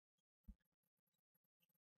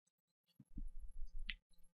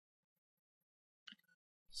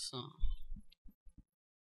So.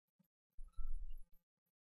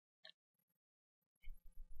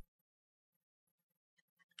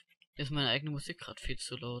 Hier ist meine eigene Musik gerade viel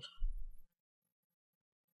zu laut.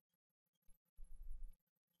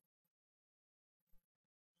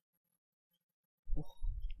 Huch.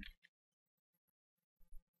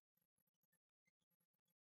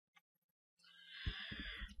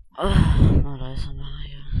 Mal leiser machen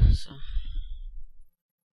hier. So.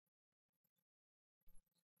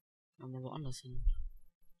 Gehen wir woanders hin.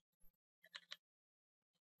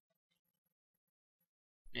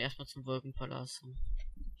 Erstmal zum Wolkenpalast.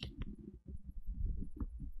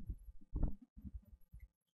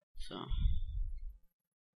 So.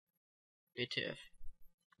 WTF.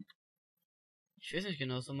 Ich weiß nicht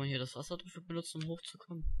genau, soll man hier das Wasser dafür benutzen, um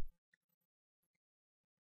hochzukommen?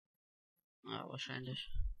 Ja,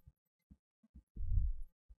 wahrscheinlich.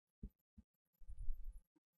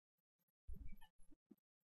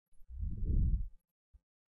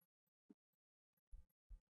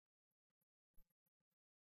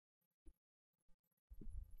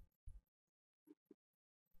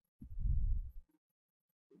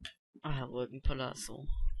 Ah, Wolkenpalast, so.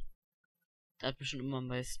 Der hat mir schon immer am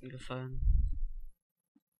meisten gefallen.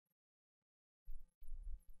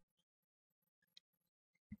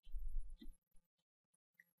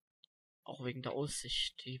 Auch wegen der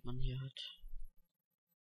Aussicht, die man hier hat.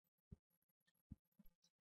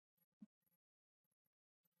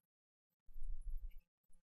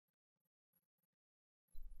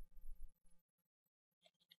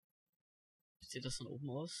 Wie sieht das von oben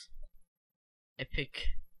aus?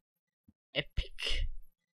 Epic. Epic.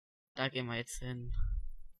 Da gehen wir jetzt hin.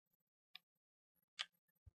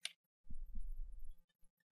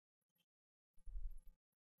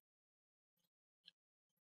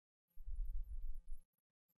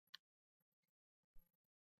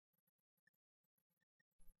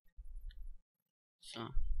 So.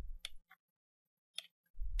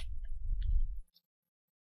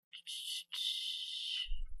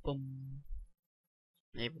 Bumm.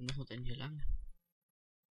 Ne, wo müssen wir denn hier lang?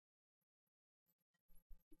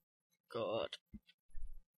 Gott.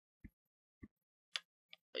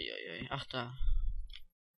 Uiuiui. Ach, da.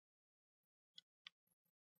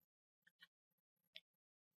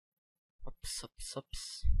 Hops, hops,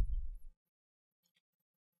 hops.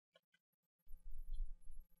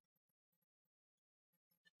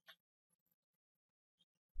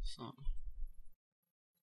 So.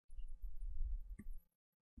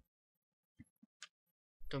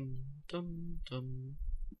 Dumm, dumm, dumm.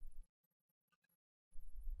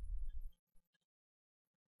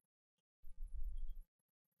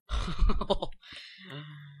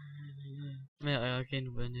 Mehr Eier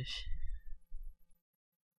gehen wir nicht.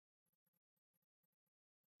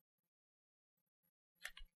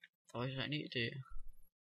 Habe ich eine Idee.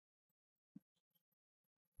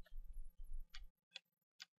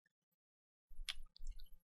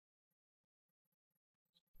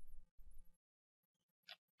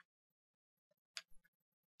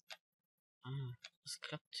 Ah, das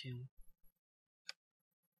klappt hier.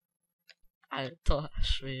 Alter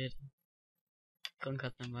Schwede. Gronk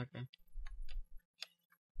hat eine Macke.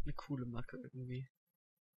 Eine coole Macke irgendwie.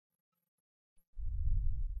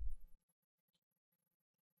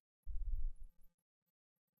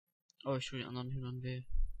 Oh, ich tue die anderen Hühnern weh.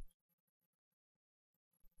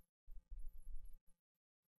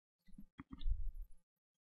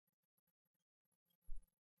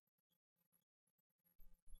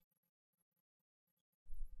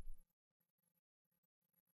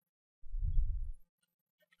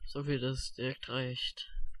 So viel, dass es direkt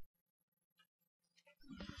reicht.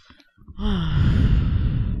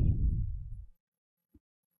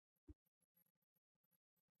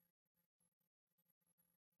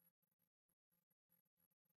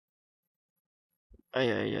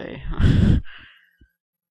 Eieiei.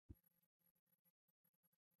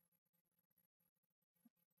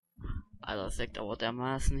 Alter, das leckt aber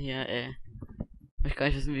dermaßen hier, ey. Ich kann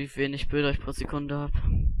nicht wissen, wie wenig Bilder ich pro Sekunde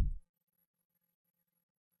habe.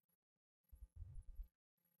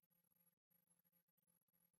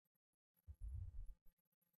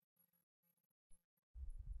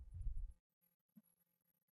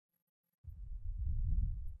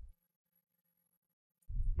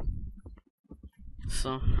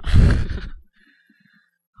 So.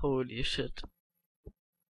 Holy shit.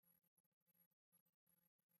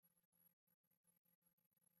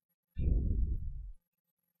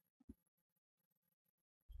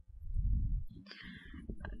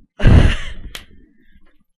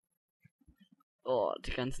 Oh,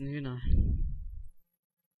 die ganzen Hühner.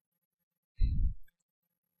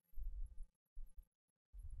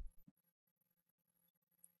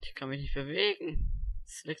 Ich kann mich nicht bewegen.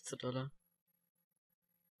 Das liegt zu doll.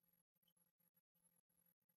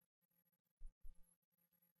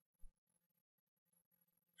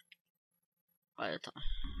 Alter.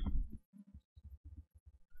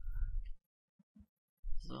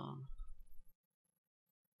 So.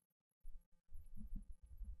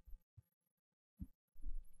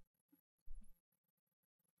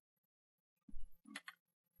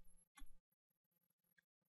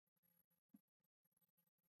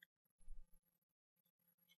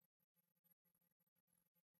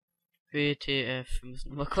 WTF. Wir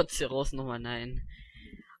müssen mal kurz hier raus nochmal. Nein.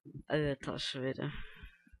 Alter Schwede.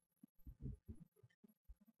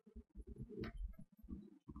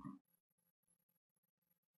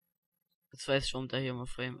 Jetzt weiß ich, warum der hier mal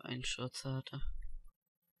Frame Einschürze hatte.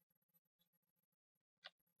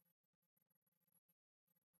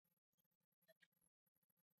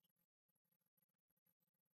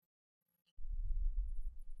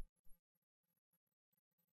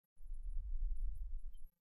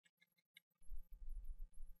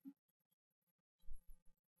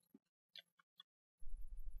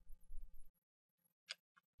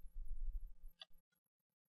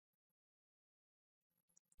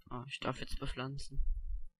 Ah, ich darf jetzt bepflanzen.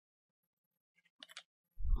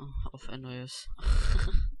 Ah, auf ein neues.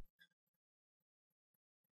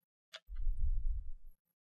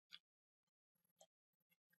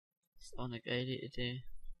 Ist auch eine geile Idee.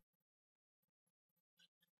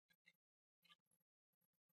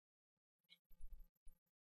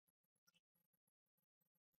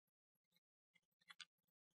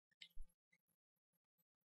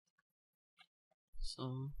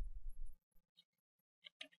 So.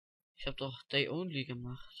 Ich habe doch Day Only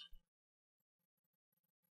gemacht.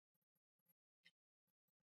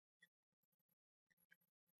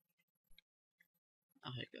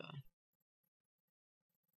 Ach egal.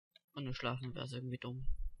 Und nur schlafen wäre es irgendwie dumm.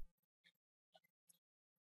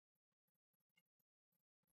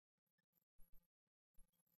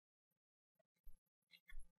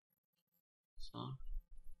 So.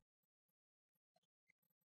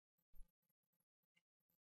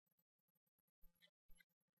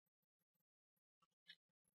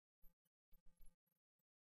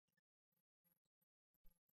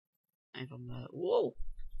 Einfach mal. Wow.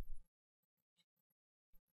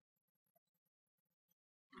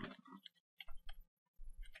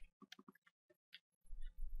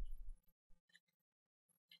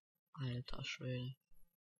 Alter Schwede.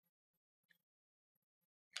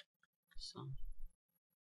 So.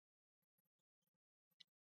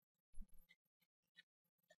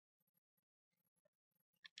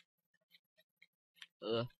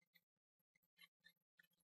 Äh.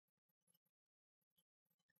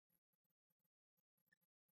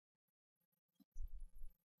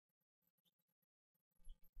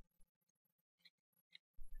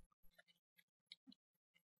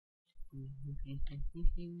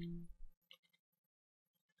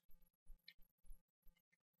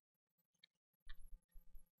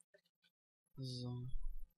 So.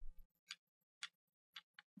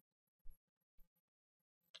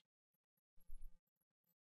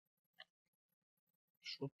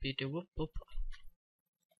 Schwuppidiwuppup.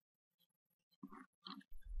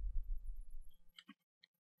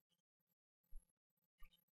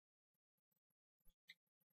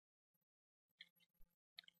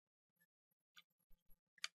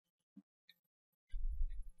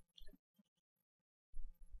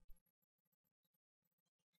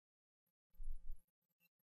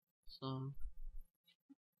 So.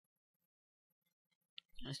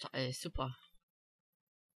 Das ist doch alles super.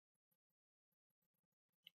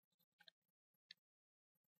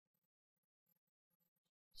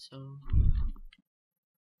 So.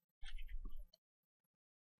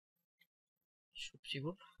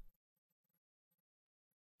 Schwuppdiwupp.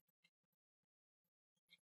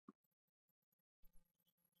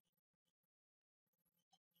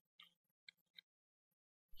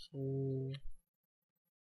 So.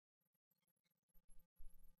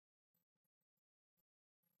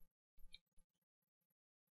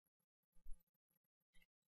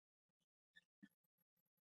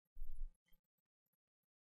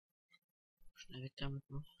 Schnell weg damit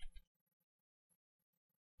noch.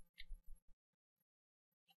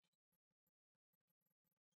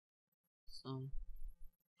 So.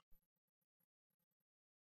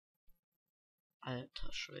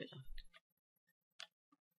 Alter Schwede.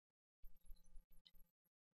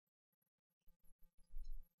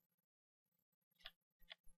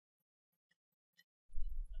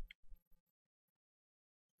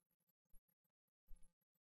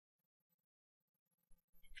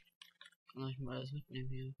 Kann ich mal alles mitnehmen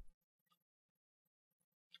hier.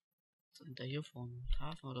 denn der hier vorne?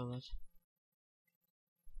 Hafen oder was?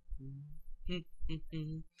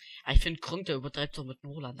 Ich finde Gronk, der übertreibt so mit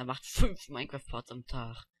Nolan. Der macht 5 Minecraft-Parts am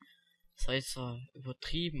Tag. Das heißt zwar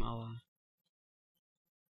übertrieben, aber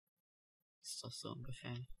ist doch so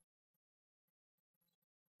ungefähr.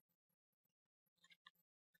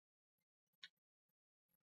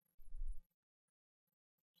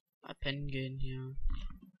 Mal pennen gehen hier.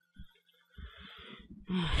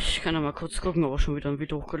 Ich kann ja mal kurz gucken, ob er schon wieder ein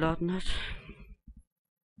Video hochgeladen hat.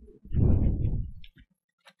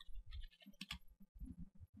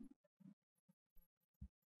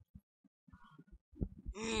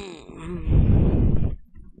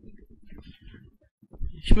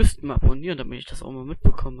 Ich müsste mal abonnieren, damit ich das auch mal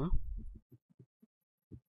mitbekomme.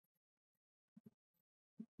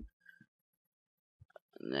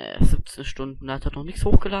 Ne, 17 Stunden, da hat er noch nichts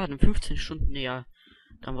hochgeladen. 15 Stunden, ja.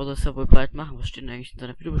 Dann wird er es ja wohl bald machen. Was steht denn eigentlich in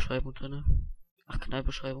seiner Videobeschreibung drin? Ach,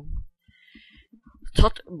 Kanalbeschreibung.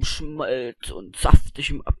 Zart im Schmalz und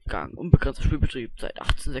saftig im Abgang. Unbegrenzter Spielbetrieb seit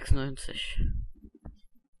 1896.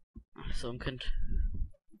 Ach, so ein Kind.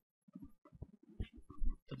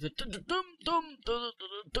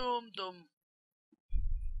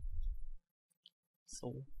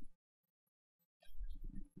 So.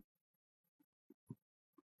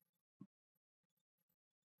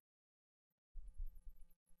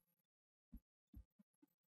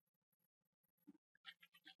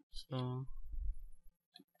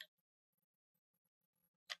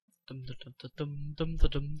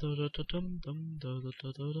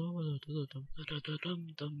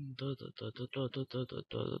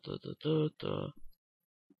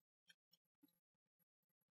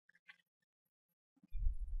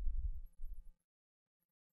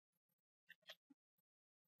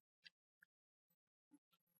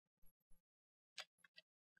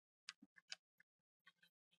 So.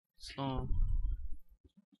 So.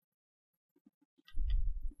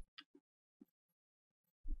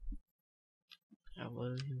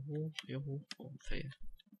 Jawohl, hier hoch, oh, fail.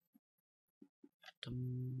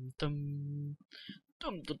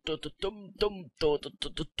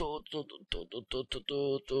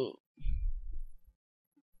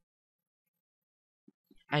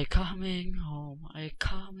 I coming home, I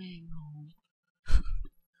coming home.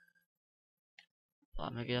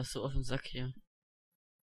 Boah, mir geht das so auf den Sack hier.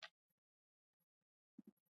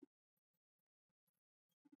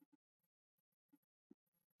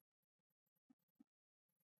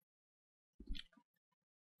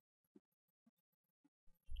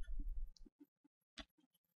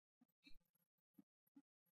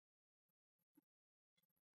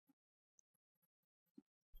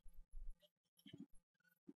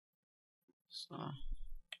 So.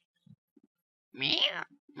 Mehr,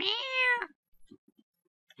 mehr,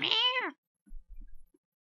 mehr.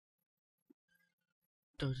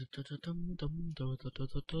 Ja,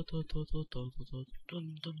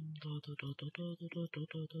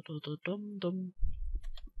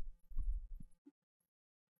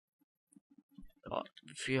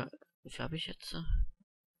 wie viel habe ich jetzt?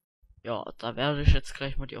 Ja, da werde ich jetzt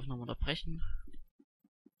gleich mal die Aufnahme unterbrechen.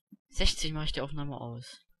 60 mache ich die Aufnahme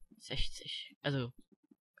aus. 60. Also,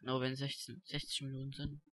 genau wenn 60 Minuten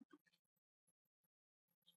sind.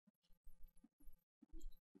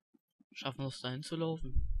 Schaffen wir es dahin zu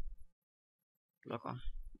laufen. Locker.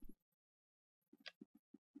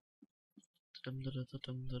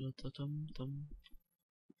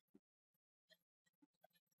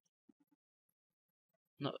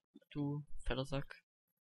 Na, du fetter Sack.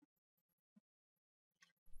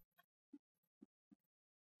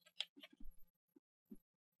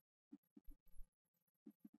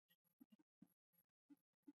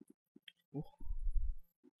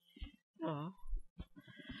 Ja.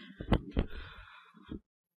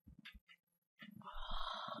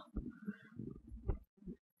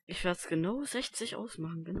 Ich werde es genau 60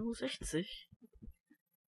 ausmachen. Genau 60.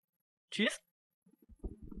 Tschüss.